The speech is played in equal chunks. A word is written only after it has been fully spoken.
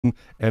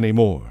any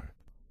more.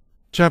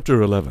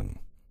 Chapter 11.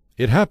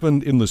 It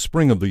happened in the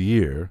spring of the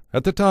year,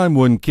 at the time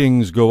when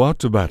kings go out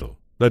to battle,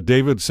 that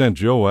David sent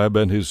Joab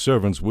and his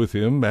servants with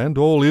him and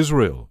all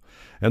Israel,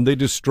 and they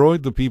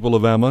destroyed the people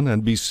of Ammon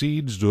and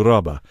besieged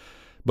Rabbah.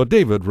 But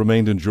David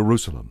remained in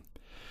Jerusalem.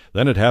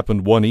 Then it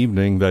happened one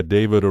evening that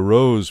David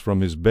arose from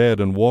his bed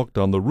and walked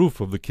on the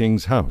roof of the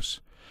king's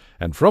house.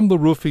 And from the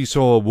roof he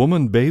saw a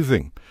woman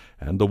bathing,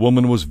 and the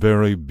woman was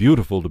very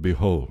beautiful to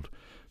behold.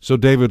 So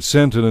David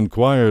sent and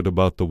inquired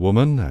about the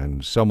woman,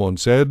 and someone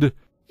said,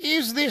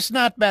 "Is this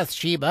not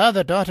Bathsheba,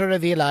 the daughter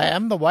of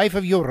Eliam, the wife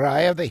of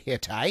Uriah the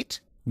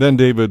Hittite?" Then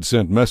David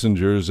sent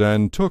messengers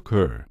and took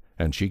her,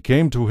 and she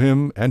came to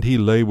him, and he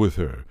lay with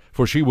her,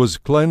 for she was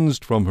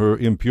cleansed from her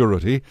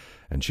impurity,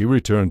 and she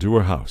returned to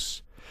her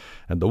house.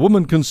 And the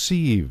woman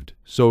conceived,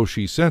 so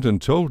she sent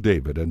and told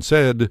David, and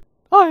said,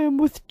 "I am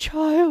with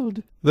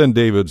child." Then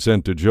David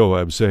sent to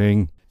Joab,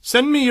 saying,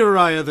 "Send me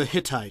Uriah the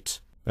Hittite."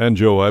 And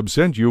Joab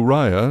sent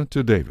Uriah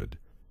to David.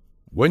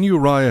 When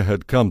Uriah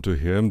had come to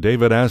him,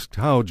 David asked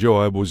how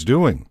Joab was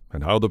doing,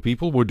 and how the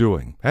people were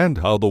doing, and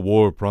how the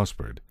war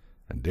prospered.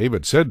 And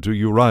David said to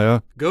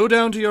Uriah, "Go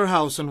down to your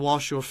house and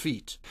wash your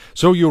feet."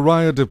 So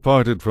Uriah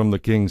departed from the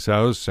king's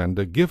house, and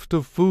a gift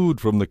of food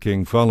from the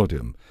king followed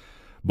him.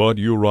 But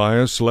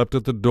Uriah slept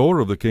at the door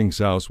of the king's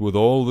house with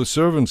all the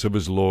servants of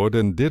his lord,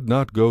 and did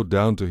not go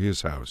down to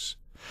his house.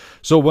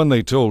 So when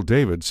they told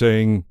David,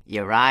 saying,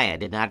 "Uriah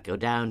did not go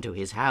down to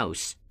his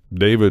house,"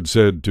 David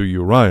said to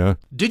Uriah,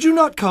 "Did you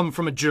not come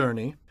from a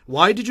journey?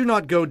 Why did you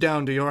not go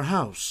down to your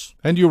house?"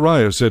 And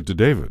Uriah said to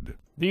David,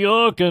 "The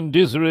ark and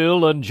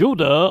Israel and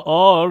Judah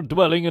are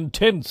dwelling in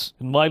tents,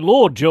 and my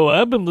lord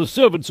Joab and the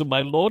servants of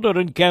my lord are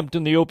encamped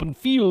in the open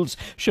fields.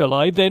 Shall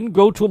I then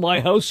go to my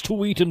house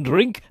to eat and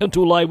drink, and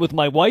to lie with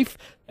my wife?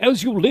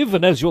 As you live,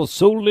 and as your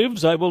soul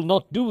lives, I will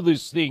not do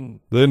this thing."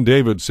 Then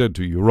David said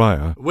to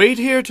Uriah, "Wait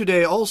here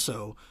today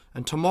also,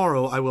 and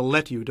tomorrow I will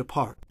let you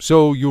depart."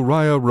 So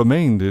Uriah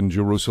remained in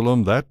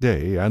Jerusalem that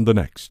day and the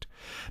next.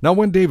 Now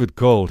when David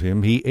called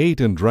him, he ate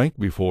and drank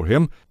before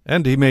him,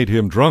 and he made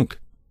him drunk.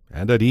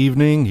 And at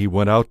evening he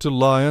went out to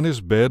lie on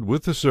his bed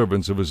with the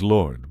servants of his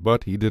lord,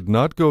 but he did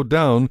not go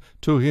down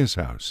to his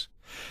house.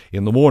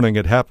 In the morning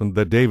it happened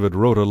that David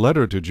wrote a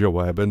letter to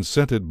Joab, and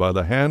sent it by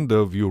the hand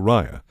of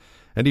Uriah.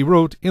 And he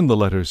wrote in the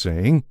letter,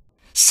 saying,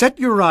 "Set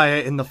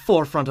Uriah in the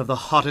forefront of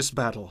the hottest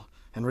battle,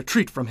 and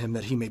retreat from him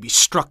that he may be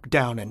struck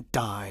down and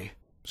die."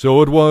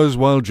 So it was,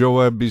 while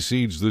Joab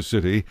besieged the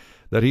city,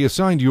 that he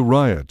assigned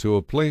Uriah to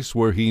a place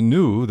where he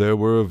knew there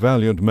were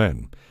valiant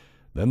men.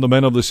 Then the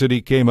men of the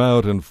city came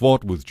out and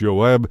fought with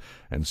Joab,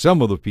 and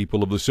some of the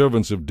people of the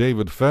servants of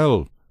David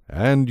fell,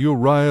 and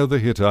Uriah the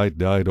Hittite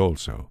died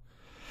also.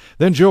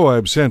 Then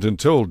Joab sent and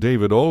told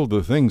David all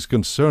the things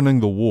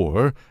concerning the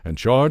war, and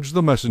charged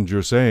the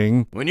messenger,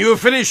 saying, "When you have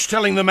finished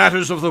telling the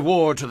matters of the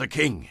war to the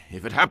king,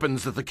 if it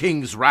happens that the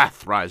king's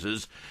wrath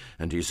rises,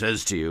 and he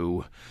says to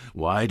you,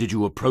 'Why did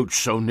you approach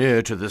so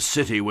near to the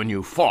city when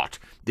you fought?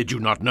 Did you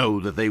not know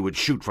that they would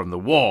shoot from the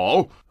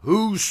wall?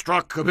 Who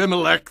struck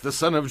Abimelech the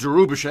son of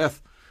Jerubbesheth?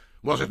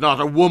 Was it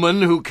not a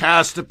woman who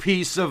cast a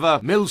piece of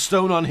a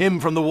millstone on him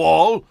from the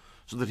wall,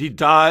 so that he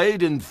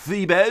died in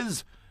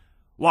Thebez?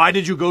 Why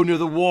did you go near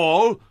the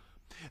wall?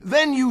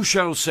 Then you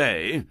shall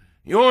say,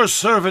 Your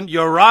servant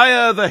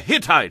Uriah the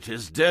Hittite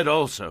is dead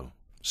also.'"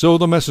 So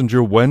the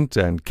messenger went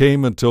and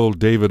came and told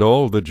David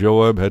all that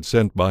Joab had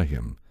sent by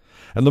him.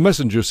 And the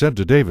messenger said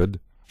to David,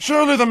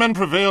 "Surely the men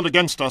prevailed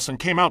against us and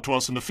came out to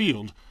us in the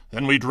field.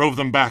 Then we drove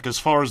them back as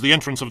far as the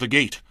entrance of the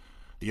gate.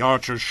 The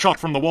archers shot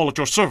from the wall at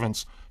your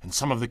servants, and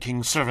some of the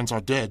king's servants are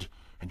dead,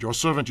 and your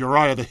servant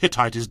Uriah the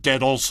Hittite is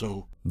dead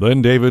also."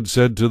 Then David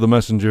said to the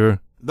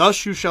messenger,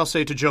 "Thus you shall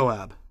say to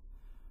Joab,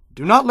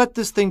 Do not let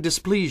this thing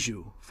displease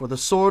you, for the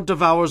sword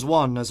devours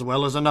one as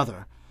well as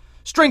another.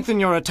 Strengthen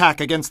your attack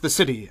against the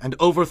city, and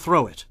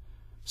overthrow it.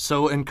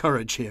 So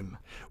encourage him."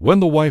 When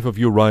the wife of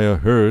Uriah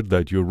heard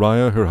that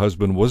Uriah her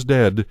husband was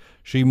dead,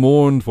 she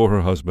mourned for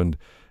her husband.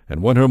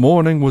 And when her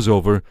mourning was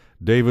over,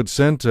 David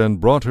sent and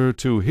brought her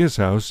to his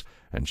house,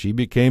 and she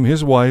became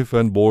his wife,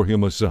 and bore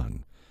him a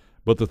son.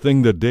 But the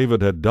thing that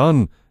David had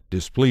done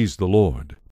displeased the Lord.